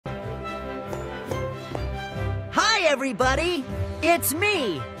everybody! It's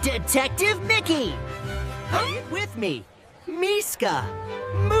me, Detective Mickey! With me, Miska,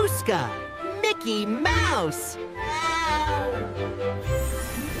 Muska, Mickey Mouse!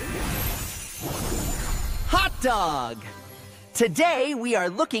 Hot dog! Today we are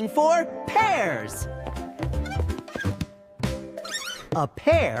looking for pears! A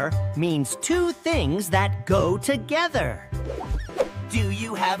pair means two things that go together. Do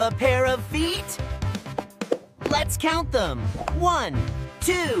you have a pair of feet? Let's count them. 1,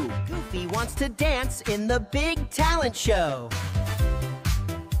 2. Goofy wants to dance in the big talent show.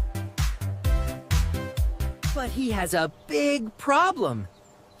 But he has a big problem.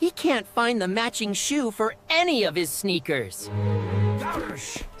 He can't find the matching shoe for any of his sneakers.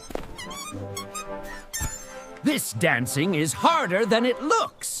 Gosh! This dancing is harder than it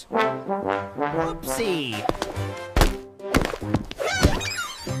looks. Whoopsie!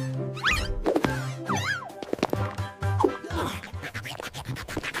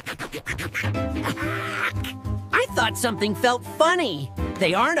 I thought something felt funny.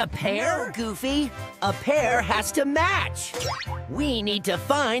 They aren't a pair? No, Goofy. A pair has to match. We need to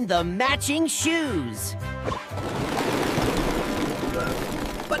find the matching shoes.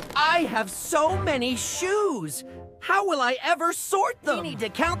 But I have so many shoes. How will I ever sort them? We need to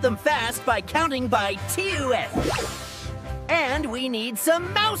count them fast by counting by TUS. And we need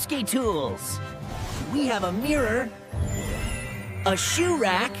some mousey tools. We have a mirror, a shoe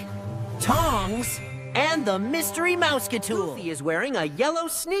rack, tongs, and the mystery mousey tool. Goofy is wearing a yellow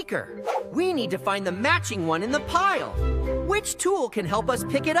sneaker. We need to find the matching one in the pile. Which tool can help us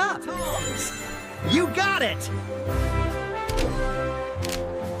pick it up? Tongs. You got it!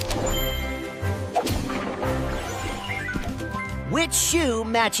 Which shoe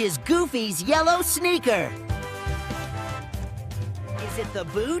matches Goofy's yellow sneaker? Is it the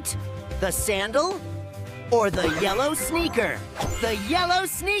boot, the sandal, or the yellow sneaker? The yellow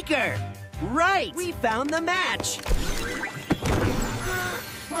sneaker! Right! We found the match!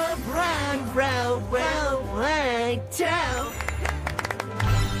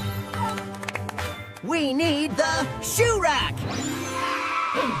 We need the shoe rack!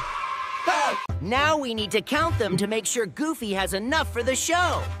 Now we need to count them to make sure Goofy has enough for the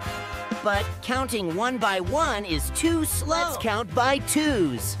show. But counting one by one is too slow. Let's count by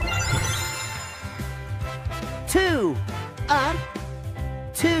twos. 2,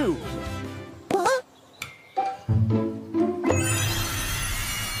 2.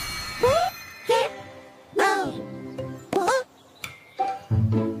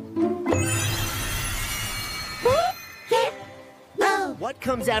 What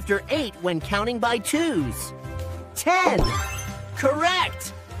comes after 8 when counting by twos? 10.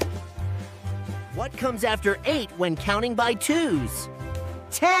 Correct. What comes after 8 when counting by twos?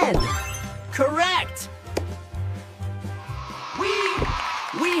 10. Correct.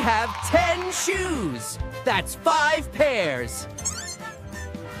 We have 10 shoes. That's 5 pairs.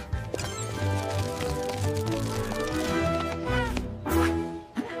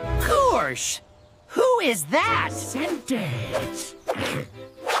 Gosh, who is that? Centipede.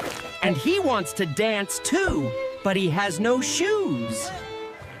 And he wants to dance too, but he has no shoes.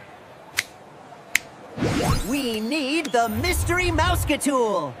 We need the mystery mousey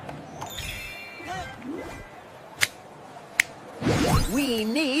tool. We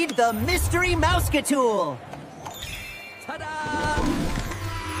need the mystery mousey tool. Ta-da!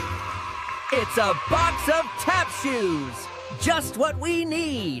 It's a box of tap shoes. Just what we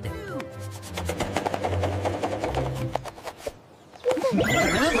need.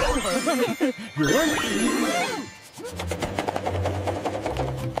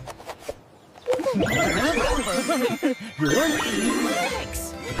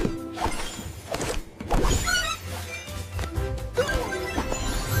 Thanks.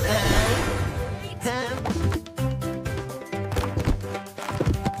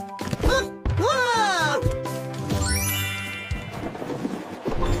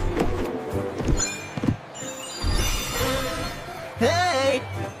 Hey!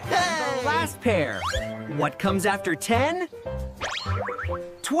 The last pair. What comes after 10?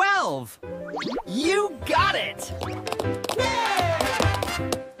 12. You got it!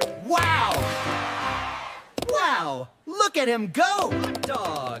 Wow! Wow! Look at him go! Hot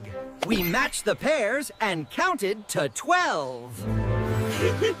dog! We matched the pairs and counted to 12.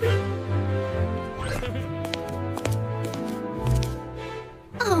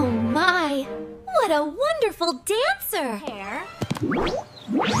 Oh my! What a wonderful dancer! Pear.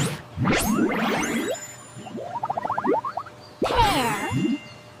 Pear.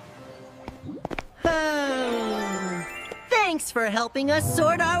 Thanks for helping us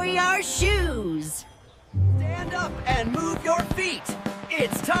sort our shoes. Stand Stand up and move your feet.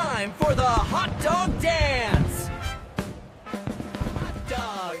 It's time for the hot dog dance. Hot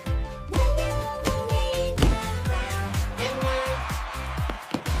dog.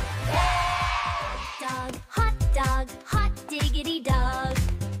 Dog, hot diggity dog.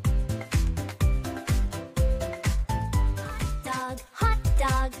 Hot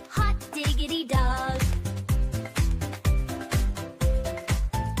dog, hot diggity dog.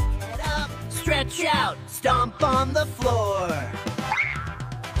 Get up, stretch out, stomp on the floor.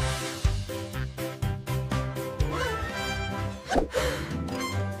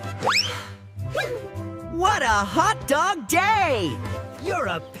 What a hot dog day! You're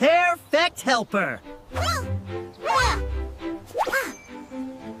a perfect helper.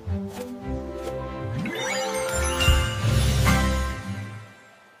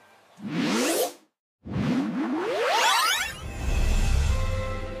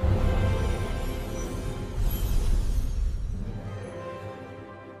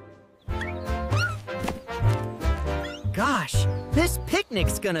 Gosh, this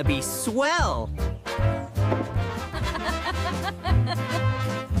picnic's gonna be swell.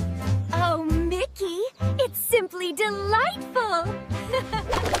 Oh, Mickey, it's simply delightful.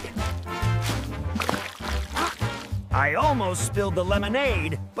 I almost spilled the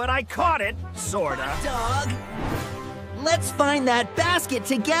lemonade, but I caught it, sorta. Dog, let's find that basket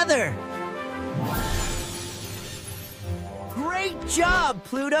together. Great job,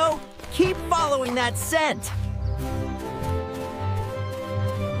 Pluto. Keep following that scent.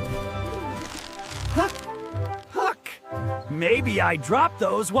 Huck! Maybe I dropped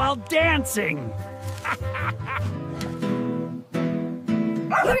those while dancing.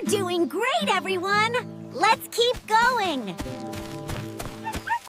 You're doing great, everyone. Let's keep going.